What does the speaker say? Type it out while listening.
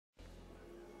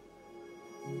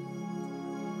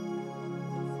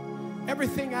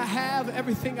everything I have,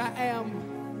 everything I am.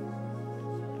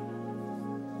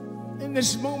 In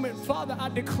this moment, Father, I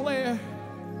declare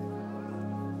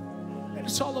that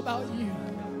it's all about you.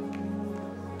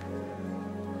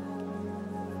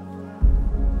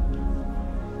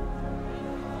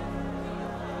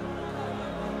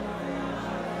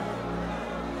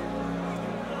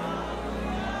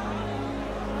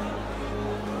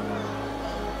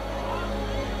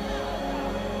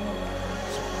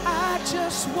 I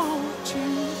just want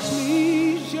to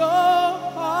please your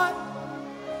heart.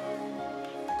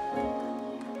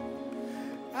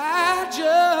 I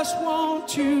just want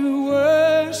to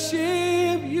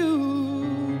worship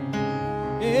you.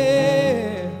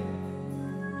 Yeah.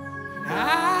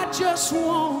 I just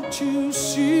want to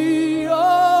see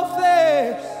your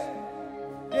face.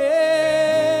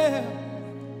 Yeah.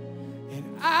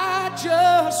 And I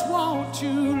just want to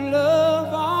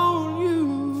love on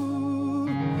you.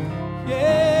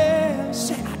 Yeah.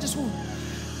 Say, I just want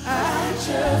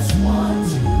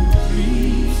to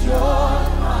please your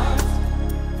heart.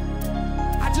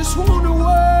 I just want to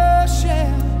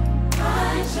worship.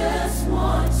 I just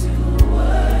want to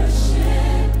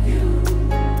worship you.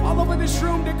 All over this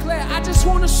room declare, I just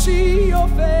want to see your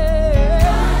face.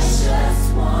 I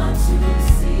just want to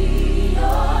see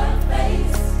your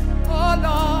face. Oh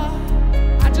Lord,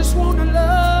 I just want to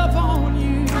love on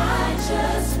you. I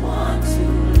just want to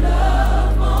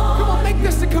love on. Come on, make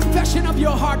this the confession of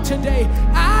your heart today.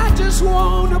 I just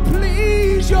want to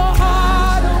please your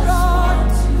heart, oh God.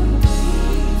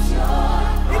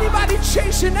 Anybody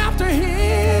chasing after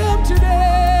him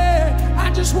today?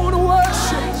 I just want to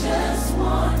worship. I just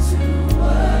want to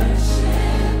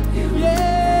worship you.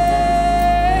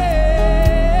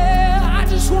 Yeah, I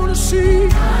just want to see. I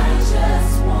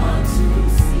just want to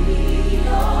see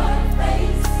your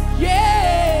face.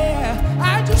 Yeah,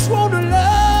 I just want to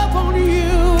love on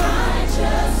you. I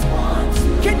just want to.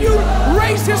 Can you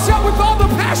raise this up with all the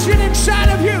passion inside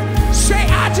of you? Say,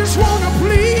 I just want to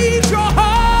please your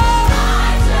heart.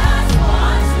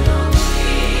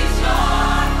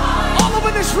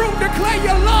 This room declare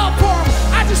your love for him.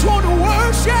 I just want to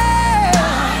worship.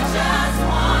 I just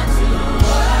want to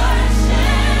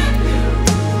worship you.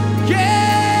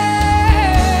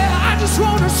 Yeah, I just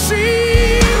want to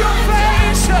see your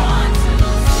face. I want to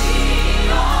see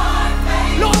your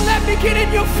face. Lord, let me get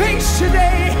in your face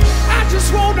today. I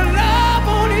just want to love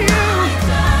on you. I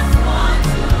just want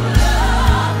to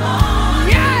love on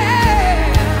you. Yeah,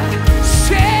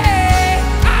 say,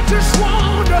 I just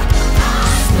want to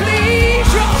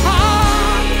please your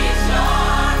heart.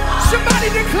 Somebody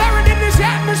declare it in this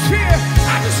atmosphere.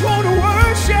 I just want to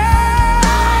worship.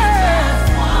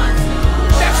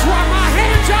 That's why my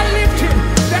hands are lifted.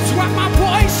 That's why my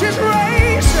voice is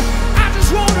raised. I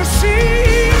just want to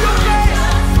see your face.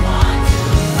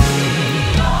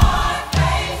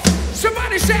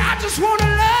 Somebody say, I just want to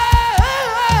love.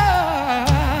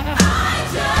 I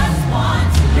just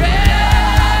want to.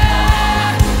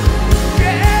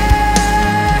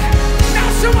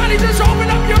 Somebody just open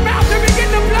up your mouth and begin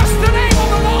to bless the name of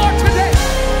the Lord today.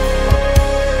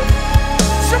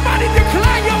 Somebody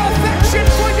declare your affection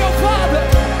for your Father.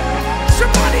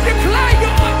 Somebody declare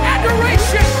your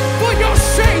adoration for your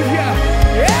Savior.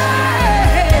 Yeah.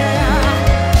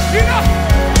 You know,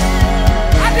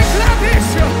 I declare this.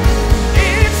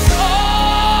 It's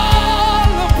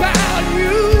all about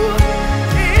you.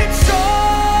 It's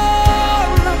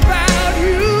all about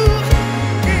you.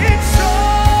 It's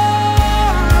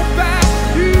all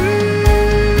about you.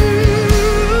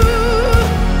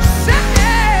 Say,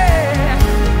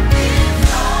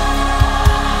 It's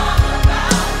all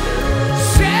about you.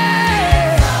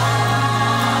 say.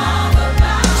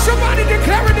 Somebody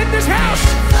declare it in this house.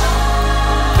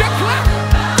 Declare.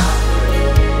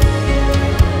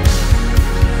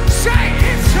 Say,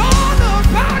 it's all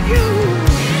about you.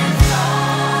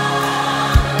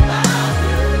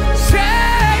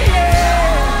 Say,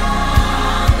 yeah.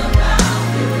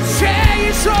 Say,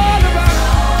 it's all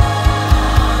about.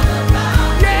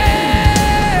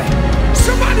 Yeah.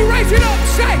 Somebody raise it up.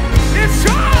 Say, it's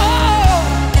all.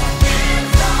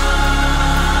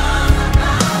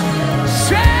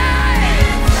 Say,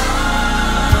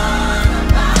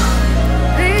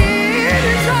 it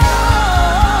is all.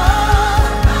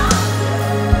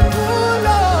 Oh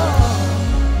Lord,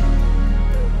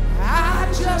 I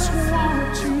just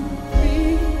want to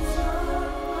please your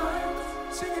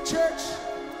heart. Sing it, church.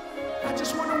 I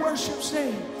just want to worship.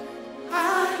 Say,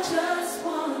 I just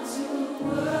want to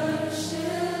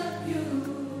worship you.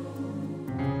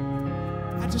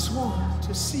 I just want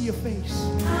to see your face.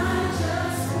 I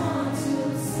just want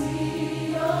to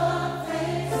see your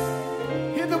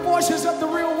face. Hear the voices of the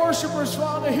real world. worshipers,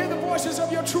 Father. Hear the voices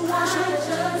of your true worshipers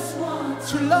just want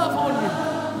to love on you.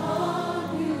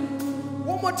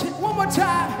 One more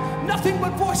time. Nothing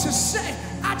but voices say,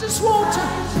 I just want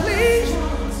to please.